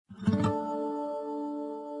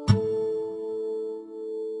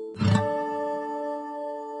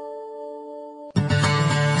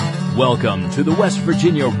Welcome to the West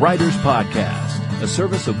Virginia Writers Podcast, a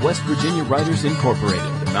service of West Virginia Writers Incorporated,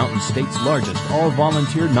 the Mountain State's largest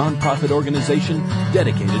all-volunteer nonprofit organization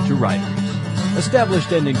dedicated to writers.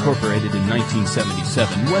 Established and incorporated in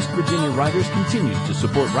 1977, West Virginia Writers continues to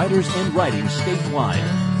support writers and writing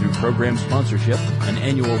statewide through program sponsorship, an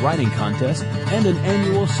annual writing contest, and an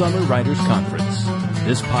annual Summer Writers Conference.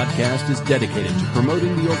 This podcast is dedicated to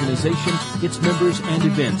promoting the organization, its members, and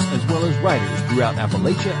events, as well as writers throughout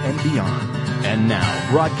Appalachia and beyond. And now,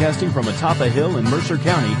 broadcasting from atop a hill in Mercer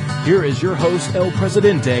County, here is your host, El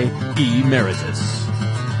Presidente, Emeritus.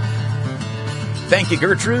 Thank you,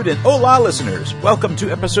 Gertrude, and hola, listeners. Welcome to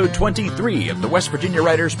episode 23 of the West Virginia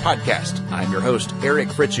Writers Podcast. I'm your host, Eric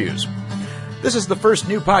Fritzhughes. This is the first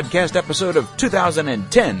new podcast episode of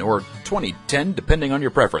 2010, or 2010, depending on your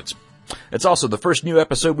preference. It's also the first new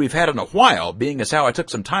episode we've had in a while, being as how I took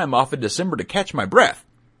some time off in December to catch my breath.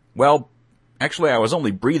 Well, actually I was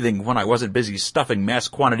only breathing when I wasn't busy stuffing mass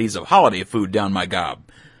quantities of holiday food down my gob.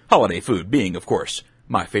 Holiday food being, of course,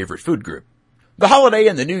 my favorite food group. The holiday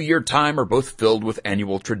and the New Year time are both filled with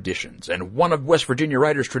annual traditions, and one of West Virginia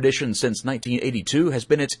Writers' traditions since 1982 has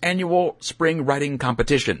been its annual spring writing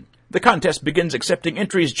competition. The contest begins accepting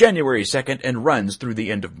entries January 2nd and runs through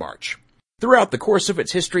the end of March. Throughout the course of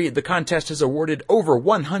its history, the contest has awarded over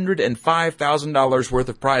 $105,000 worth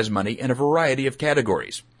of prize money in a variety of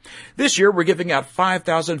categories. This year, we're giving out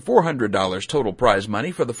 $5,400 total prize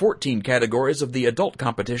money for the 14 categories of the adult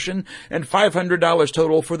competition and $500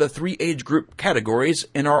 total for the 3 age group categories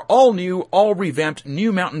in our all-new, all-revamped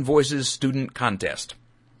New Mountain Voices student contest.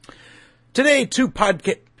 Today's two-part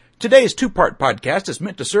podcast is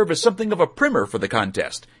meant to serve as something of a primer for the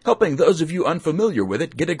contest, helping those of you unfamiliar with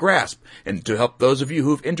it get a grasp, and to help those of you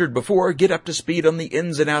who've entered before get up to speed on the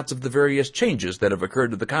ins and outs of the various changes that have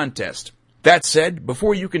occurred to the contest. That said,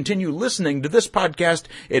 before you continue listening to this podcast,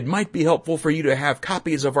 it might be helpful for you to have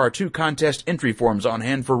copies of our 2 contest entry forms on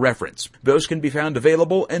hand for reference. Those can be found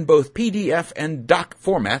available in both PDF and doc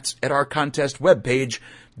formats at our contest webpage,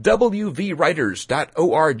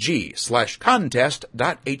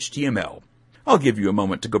 wvwriters.org/contest.html. I'll give you a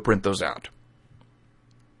moment to go print those out.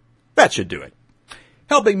 That should do it.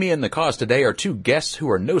 Helping me in the cause today are 2 guests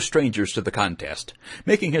who are no strangers to the contest.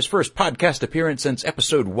 Making his first podcast appearance since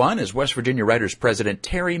episode 1 is West Virginia Writers President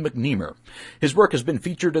Terry McNeamer. His work has been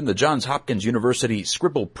featured in the Johns Hopkins University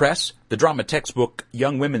Scribble Press, the drama textbook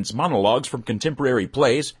Young Women's Monologues from Contemporary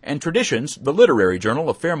Plays, and Traditions, the literary journal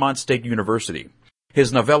of Fairmont State University.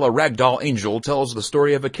 His novella Ragdoll Angel tells the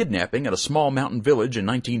story of a kidnapping at a small mountain village in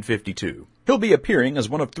 1952. He'll be appearing as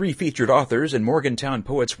one of 3 featured authors in Morgantown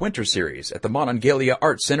Poets Winter Series at the Monongalia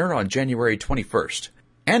Art Center on January 21st.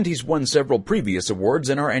 And he's won several previous awards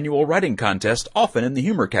in our annual writing contest, often in the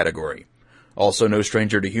humor category. Also no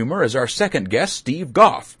stranger to humor is our second guest, Steve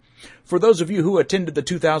Goff. For those of you who attended the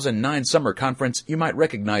 2009 summer conference, you might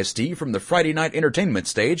recognize Steve from the Friday night entertainment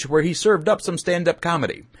stage where he served up some stand-up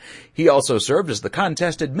comedy. He also served as the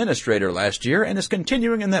contest administrator last year and is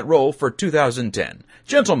continuing in that role for 2010.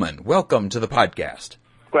 Gentlemen, welcome to the podcast.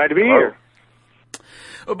 Glad to be here.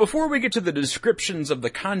 Before we get to the descriptions of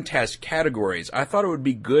the contest categories, I thought it would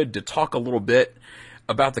be good to talk a little bit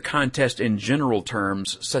about the contest in general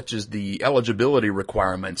terms, such as the eligibility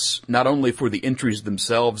requirements, not only for the entries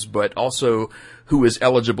themselves, but also who is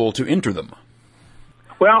eligible to enter them.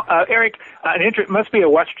 Well, Eric, an entry must be a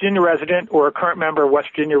West Virginia resident or a current member of West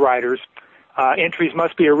Virginia Writers. Entries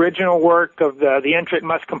must be original work of the entrant,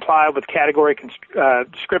 must comply with category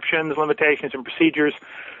descriptions, limitations, and procedures.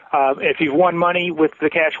 If you've won money with the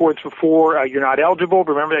cash awards before, you're not eligible.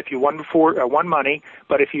 Remember that if you won before, won money,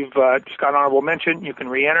 but if you've just got honorable mention, you can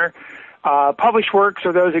re-enter. Published works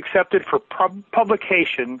are those accepted for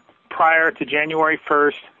publication prior to January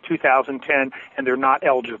 1st, 2010, and they're not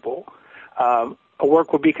eligible. A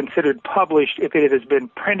work will be considered published if it has been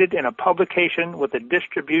printed in a publication with a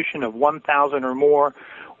distribution of 1,000 or more,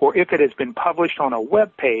 or if it has been published on a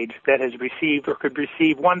web page that has received or could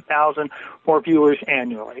receive 1,000 more viewers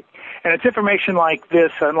annually. And it's information like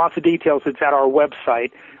this and lots of details that's at our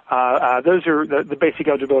website. Those are the basic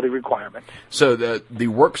eligibility requirements. So the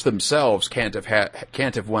works themselves can't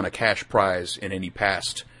have won a cash prize in any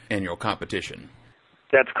past annual competition.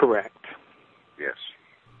 That's correct. Yes.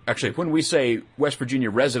 Actually, when we say West Virginia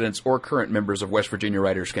residents or current members of West Virginia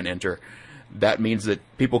Writers can enter, that means that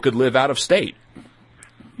people could live out of state.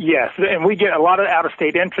 Yes, and we get a lot of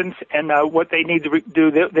out-of-state entrants, and what they need to do,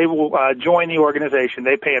 they will join the organization.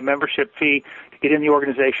 They pay a membership fee to get in the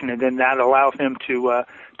organization, and then that allows them to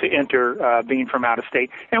to enter being from out of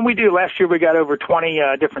state. And we do. Last year we got over 20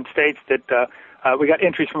 different states that we got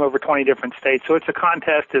entries from over 20 different states. So it's a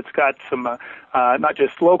contest. It's got some not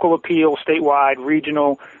just local appeal, statewide,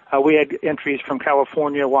 regional. We had entries from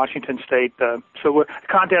California, Washington State. So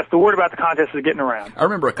the word about the contest is getting around. I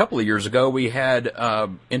remember a couple of years ago we had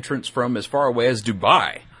entrants from as far away as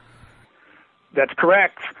Dubai. That's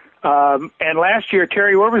correct. And last year,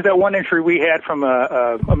 Terry, where was that one entry we had from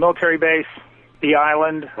a military base, the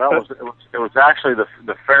island? Well, it was actually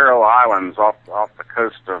the Faroe Islands off the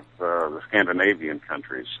coast of the Scandinavian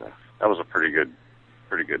countries. That was a pretty good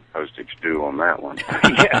postage due on that one.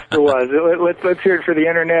 Yes, it was. Let's hear it for the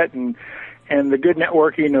internet and the good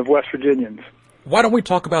networking of West Virginians. Why don't we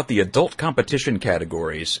talk about the adult competition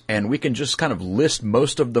categories, and we can just kind of list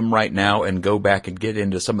most of them right now and go back and get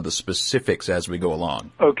into some of the specifics as we go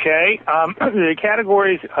along. Okay. The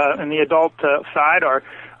categories in the adult side are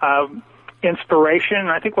inspiration.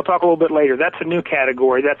 I think we'll talk a little bit later. That's a new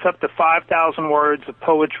category. That's up to 5,000 words of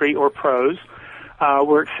poetry or prose.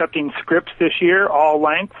 We're accepting scripts this year, all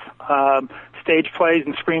length, stage plays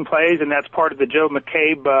and screenplays, and that's part of the Joe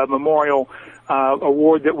McCabe Memorial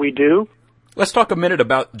Award that we do. Let's talk a minute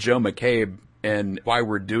about Joe McCabe and why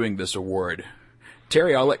we're doing this award.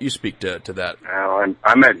 Terry, I'll let you speak to that.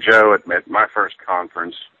 I met Joe at my first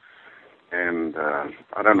conference, and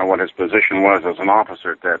I don't know what his position was as an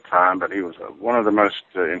officer at that time, but he was one of the most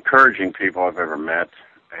encouraging people I've ever met,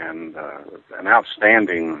 and an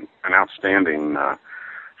outstanding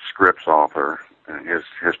scripts author.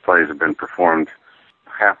 His plays have been performed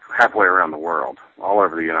halfway around the world, all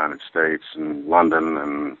over the United States and London,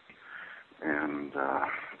 and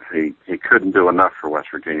he couldn't do enough for West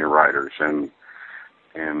Virginia writers, and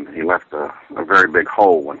he left a very big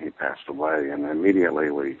hole when he passed away, and immediately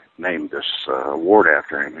we named this award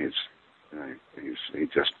after him. He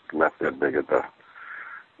just left that big of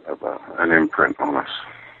an imprint on us.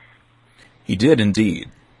 He did indeed.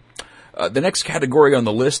 The next category on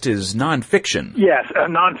the list is nonfiction. Yes,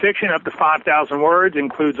 nonfiction up to 5,000 words,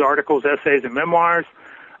 includes articles, essays, and memoirs.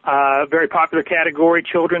 Very popular category,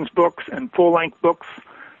 children's books and full-length books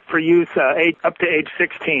for youth up to age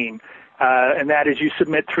 16. And that is you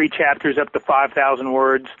submit 3 chapters up to 5,000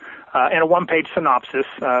 words and a one-page synopsis.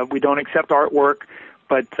 We don't accept artwork,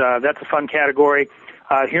 but that's a fun category.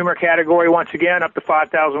 Humor category, once again, up to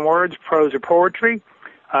 5,000 words, prose or poetry.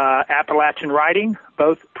 Appalachian writing,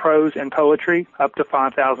 both prose and poetry, up to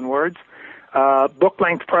 5,000 words.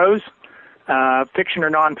 Book-length prose, fiction or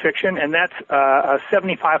nonfiction, and that's a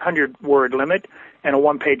 7,500 word limit and a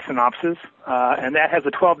one-page synopsis, and that has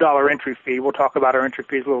a $12 entry fee. We'll talk about our entry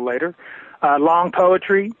fees a little later. Long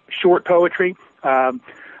poetry, short poetry.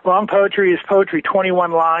 Long poetry is poetry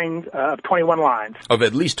 21 lines. Of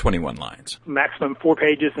at least 21 lines. Maximum 4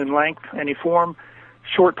 pages in length, any form.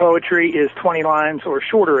 Short poetry is 20 lines or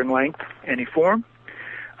shorter in length, any form.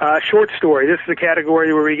 Short story, this is a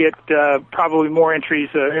category where we get probably more entries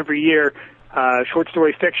every year. Short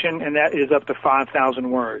story fiction, and that is up to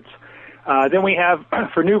 5,000 words. Then we have,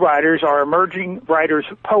 for new writers, our emerging writers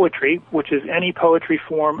poetry, which is any poetry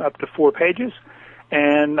form up to 4 pages.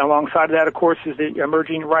 And alongside of that, of course, is the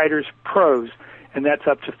emerging writers prose, and that's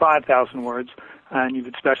up to 5,000 words. And you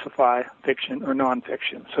would specify fiction or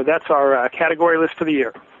nonfiction. So that's our category list for the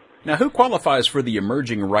year. Now, who qualifies for the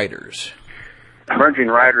emerging writers? Emerging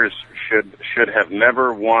writers should have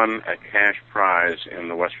never won a cash prize in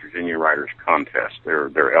the West Virginia Writers Contest.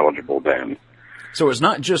 They're eligible then. So it's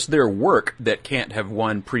not just their work that can't have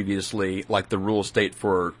won previously, like the rules state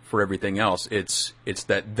for everything else. It's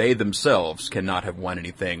that they themselves cannot have won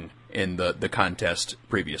anything in the contest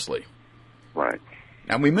previously. Right.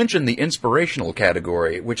 Now, we mentioned the inspirational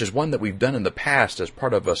category, which is one that we've done in the past as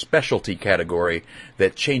part of a specialty category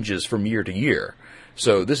that changes from year to year.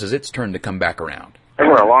 So this is its turn to come back around. There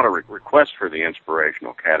were a lot of requests for the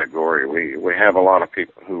inspirational category. We have a lot of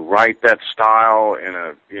people who write that style in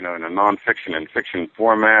a nonfiction and fiction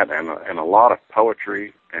format, and a lot of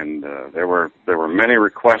poetry. And there were many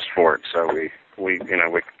requests for it. So we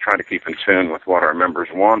try to keep in tune with what our members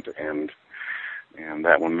want, and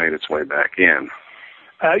that one made its way back in.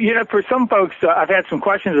 For some folks, I've had some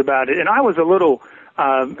questions about it, and I was a little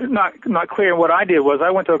not clear. What I did was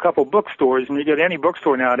I went to a couple bookstores, and you go to any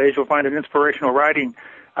bookstore nowadays, you'll find an inspirational writing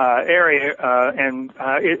area, and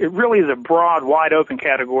it really is a broad, wide open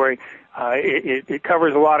category. It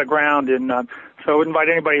covers a lot of ground, and so I would invite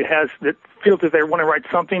anybody that feels that they want to write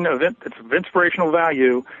something that's of inspirational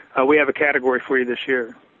value. We have a category for you this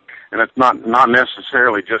year. And it's not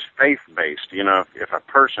necessarily just faith-based. If a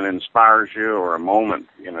person inspires you or a moment,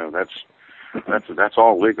 that's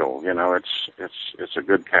all legal. You know, it's a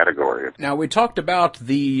good category. Now, we talked about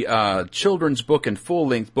the children's book and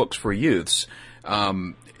full-length books for youths.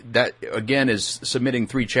 That, again, is submitting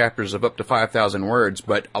 3 chapters of up to 5,000 words,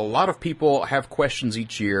 but a lot of people have questions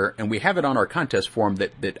each year, and we have it on our contest form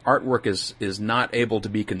that artwork is not able to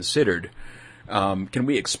be considered. Can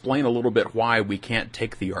we explain a little bit why we can't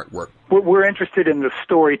take the artwork? We're interested in the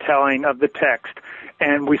storytelling of the text,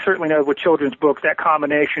 and we certainly know with children's books, that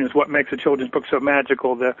combination is what makes a children's book so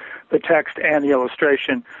magical, the text and the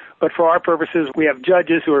illustration. But for our purposes, we have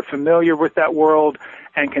judges who are familiar with that world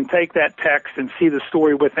and can take that text and see the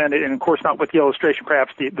story within it, and of course not with the illustration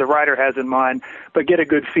perhaps the writer has in mind, but get a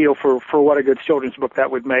good feel for what a good children's book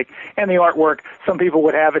that would make. And the artwork, some people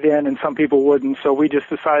would have it in and some people wouldn't, so we just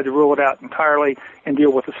decided to rule it out entirely and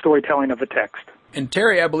deal with the storytelling of the text. And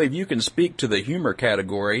Terry, I believe you can speak to the humor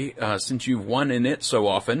category, since you've won in it so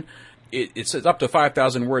often. It says up to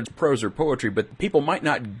 5,000 words prose or poetry, but people might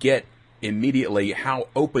not get immediately how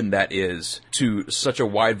open that is to such a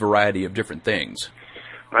wide variety of different things.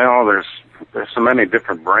 Well, there's so many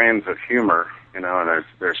different brands of humor, you know, and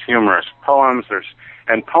there's humorous poems,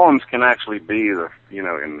 and poems can actually be if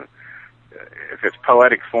it's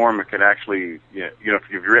poetic form, it could actually, you know, if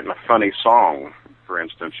you've written a funny song, for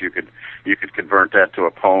instance, you could convert that to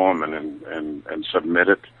a poem and submit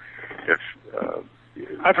it. If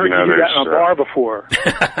I've heard you do that in a bar before.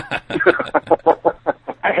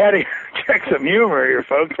 I had to check some humor here,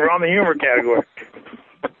 folks. We're on the humor category.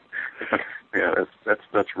 Yeah,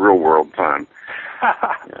 that's real world time.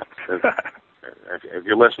 Yeah, if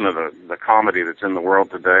you listen to the comedy that's in the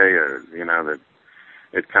world today, you know that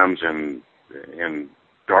it comes in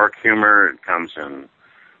dark humor, it comes in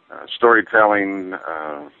storytelling,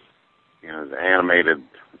 you know, the animated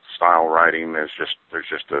style writing. It's just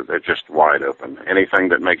wide open. Anything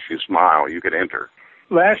that makes you smile, you could enter.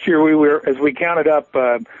 Last year, as we counted up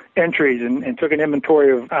entries and took an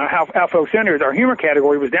inventory of how folks entered, our humor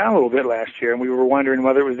category was down a little bit last year, and we were wondering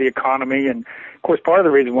whether it was the economy. And, of course, part of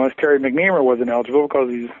the reason was Terry McNeamer wasn't eligible because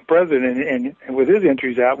he's president, and with his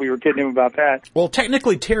entries out, we were kidding him about that. Well,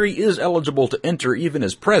 technically, Terry is eligible to enter even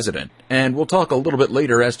as president, and we'll talk a little bit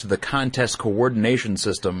later as to the contest coordination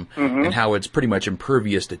system and how it's pretty much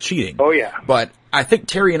impervious to cheating. Oh, yeah. But I think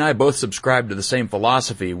Terry and I both subscribe to the same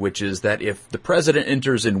philosophy, which is that if the president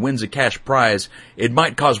enters and wins a cash prize, it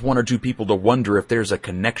might cause one or two people to wonder if there's a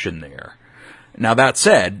connection there. Now, that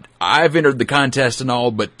said, I've entered the contest in all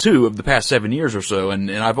but 2 of the past 7 years or so, and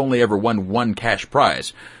I've only ever won 1 cash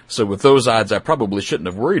prize. So with those odds, I probably shouldn't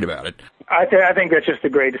have worried about it. I think that's just a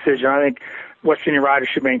great decision. I think West Virginia Writers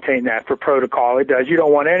should maintain that for protocol. It does. You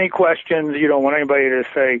don't want any questions. You don't want anybody to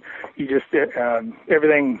say you just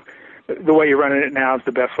everything. The way you're running it now is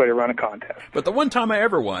the best way to run a contest. But the one time I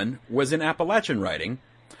ever won was in Appalachian writing,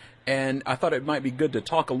 and I thought it might be good to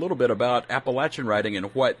talk a little bit about Appalachian writing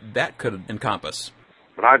and what that could encompass.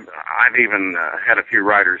 But I've even had a few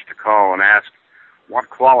writers to call and ask what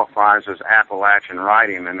qualifies as Appalachian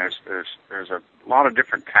writing, and there's a lot of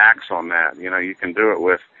different tacks on that. You know, you can do it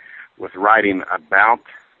with writing about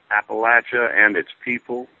Appalachia and its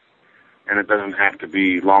people. And it doesn't have to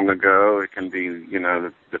be long ago. It can be, you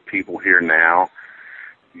know, the people here now.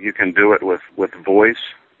 You can do it with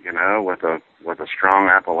voice, you know, with a strong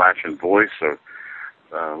Appalachian voice,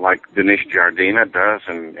 like Denise Giardina does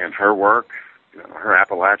in her work, you know, her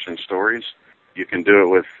Appalachian stories. You can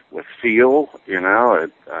do it with feel, you know.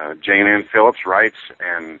 Jane Ann Phillips writes,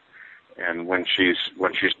 and when she's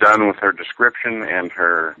done with her description and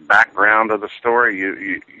her background of the story,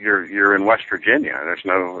 you're in West Virginia. There's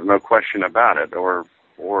no question about it. Or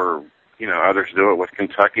you know, others do it with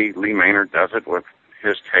Kentucky. Lee Maynard does it with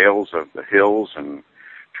his tales of the hills and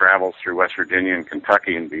travels through West Virginia and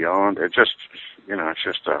Kentucky and beyond. It's just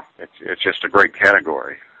a great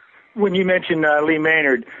category. When you mentioned Lee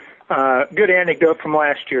Maynard, good anecdote from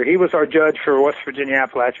last year. He was our judge for West Virginia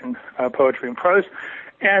Appalachian poetry and prose.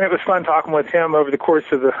 And it was fun talking with him over the course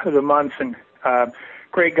of the months, and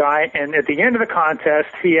great guy. And at the end of the contest,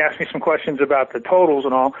 he asked me some questions about the totals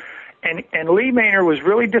and all. And Lee Maynard was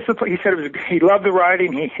really disappointed. He said he loved the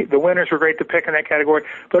writing. The winners were great to pick in that category.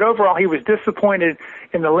 But overall, he was disappointed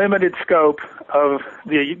in the limited scope of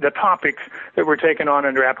the topics that were taken on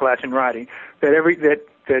under Appalachian writing.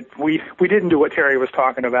 That we didn't do what Terry was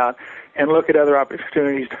talking about and look at other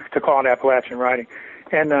opportunities to call it Appalachian writing.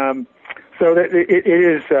 And so that it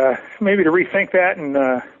is maybe to rethink that and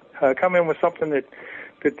come in with something that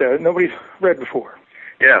nobody's read before.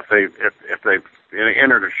 Yeah, if they've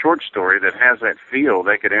entered a short story that has that feel,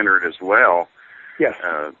 they could enter it as well. Yes.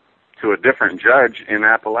 To a different judge in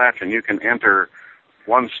Appalachian, you can enter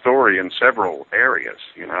one story in several areas.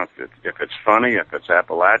 You know, if it's funny, if it's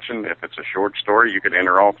Appalachian, if it's a short story, you could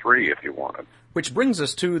enter all three if you wanted. Which brings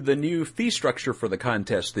us to the new fee structure for the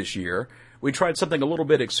contest this year. We tried something a little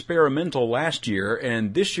bit experimental last year,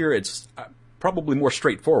 and this year it's probably more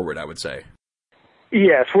straightforward, I would say.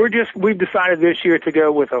 Yes, we've decided this year to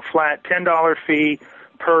go with a flat $10 fee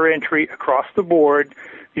per entry across the board.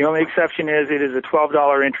 The only exception is it is a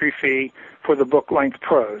 $12 entry fee for the book-length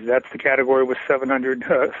prose. That's the category with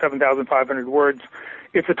 7,500 words.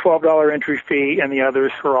 It's a $12 entry fee, and the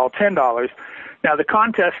others are all $10. Now,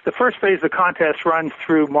 the first phase of the contest runs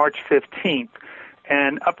through March 15th,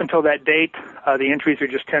 and up until that date, the entries are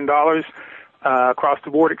just $10 across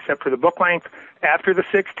the board except for the book length. After the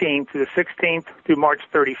 16th through March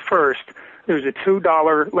 31st, there's a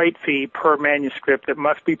 $2 late fee per manuscript that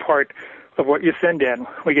must be part of what you send in.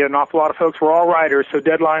 We get an awful lot of folks. We're all writers, so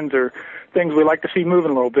deadlines are things we like to see moving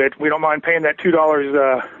a little bit. We don't mind paying that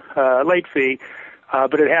 $2 late fee,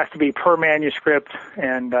 but it has to be per manuscript,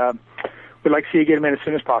 and we'd like to see you get them in as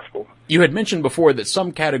soon as possible. You had mentioned before that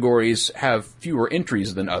some categories have fewer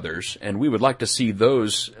entries than others, and we would like to see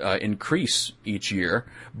those increase each year.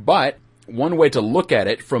 But one way to look at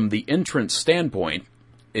it from the entrant standpoint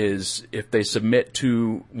is if they submit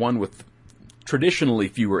to one with traditionally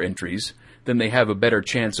fewer entries, then they have a better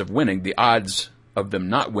chance of winning. The odds of them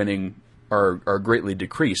not winning are greatly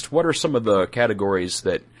decreased. What are some of the categories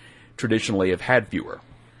that traditionally have had fewer?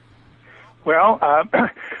 Well,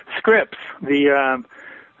 scripts,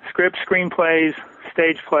 scripts, screenplays,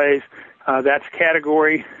 stage plays, that's a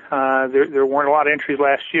category. There weren't a lot of entries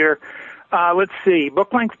last year. Let's see,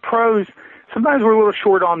 book-length prose, sometimes we're a little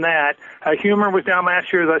short on that. Humor was down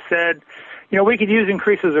last year, as I said. You know, we could use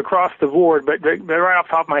increases across the board, but right off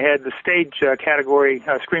the top of my head, the stage category,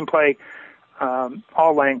 screenplay,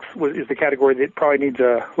 all lengths is the category that probably needs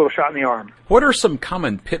a little shot in the arm. What are some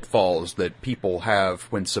common pitfalls that people have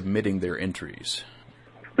when submitting their entries?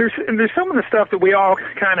 There's some of the stuff that we all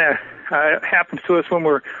kind of happens to us when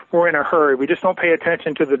we're in a hurry. We just don't pay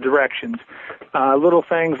attention to the directions. Little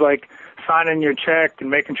things like signing your check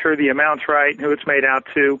and making sure the amount's right and who it's made out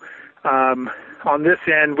to. On this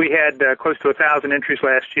end, we had close to 1,000 entries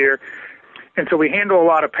last year, and so we handle a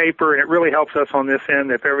lot of paper, and it really helps us on this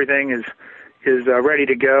end if everything is ready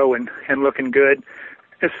to go and looking good.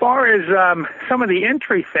 As far as some of the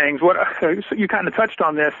entry things, you kind of touched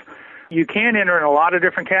on this. You can enter in a lot of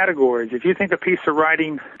different categories. If you think a piece of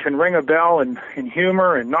writing can ring a bell in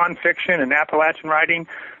humor and nonfiction and Appalachian writing,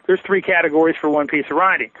 there's 3 categories for one piece of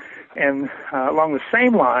writing. And along the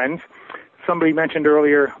same lines, somebody mentioned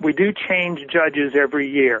earlier, we do change judges every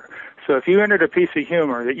year. So if you entered a piece of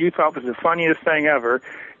humor that you thought was the funniest thing ever,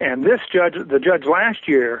 and the judge last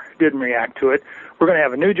year didn't react to it, we're going to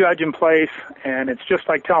have a new judge in place, and it's just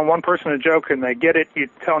like telling one person a joke and they get it, you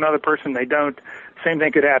tell another person they don't. Same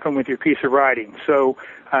thing could happen with your piece of writing. So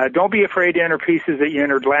don't be afraid to enter pieces that you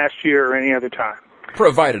entered last year or any other time.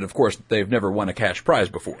 Provided, of course, they've never won a cash prize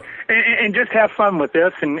before. And just have fun with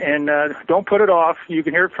this, and don't put it off. You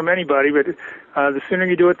can hear it from anybody, but the sooner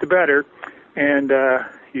you do it, the better. And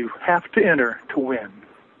you have to enter to win.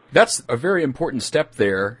 That's a very important step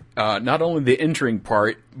there. Not only the entering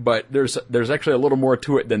part, but there's actually a little more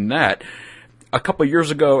to it than that. A couple of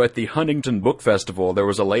years ago at the Huntington Book Festival, there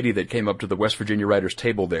was a lady that came up to the West Virginia Writers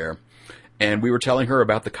table there, and we were telling her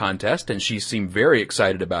about the contest, and she seemed very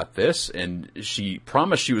excited about this, and she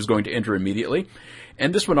promised she was going to enter immediately.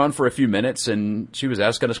 And this went on for a few minutes, and she was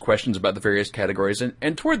asking us questions about the various categories,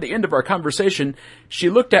 and toward the end of our conversation, she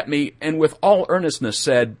looked at me and with all earnestness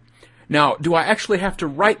said, "Now, do I actually have to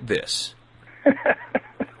write this?"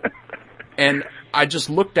 And I just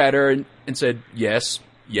looked at her and said, yes,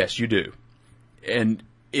 you do. And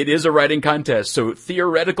it is a writing contest, so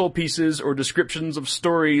theoretical pieces or descriptions of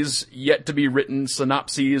stories yet to be written,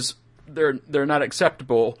 synopses, they're not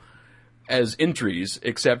acceptable as entries,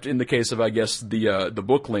 except in the case of, I guess, the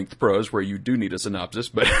book-length prose, where you do need a synopsis.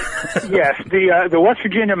 But yes, the West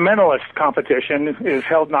Virginia Mentalist competition is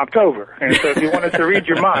held in October, and so if you wanted to read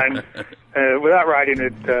your mind without writing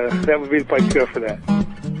it, that would be the place to go for that.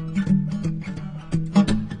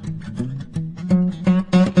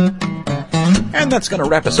 And that's going to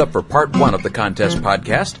wrap us up for Part 1 of the Contest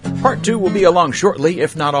Podcast. Part 2 will be along shortly,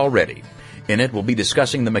 if not already. In it, we'll be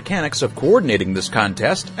discussing the mechanics of coordinating this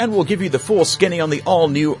contest, and we'll give you the full skinny on the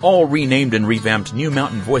all-new, all-renamed and revamped New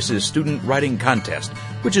Mountain Voices Student Writing Contest,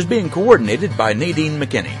 which is being coordinated by Nadine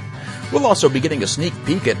McKinney. We'll also be getting a sneak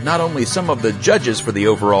peek at not only some of the judges for the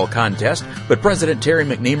overall contest, but President Terry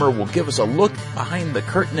McNeamer will give us a look behind the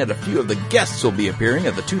curtain at a few of the guests who'll be appearing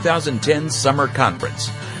at the 2010 Summer Conference.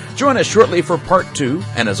 Join us shortly for part 2,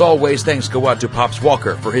 and as always, thanks go out to Pops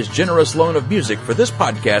Walker for his generous loan of music for this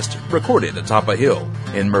podcast recorded atop a hill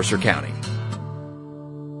in Mercer County.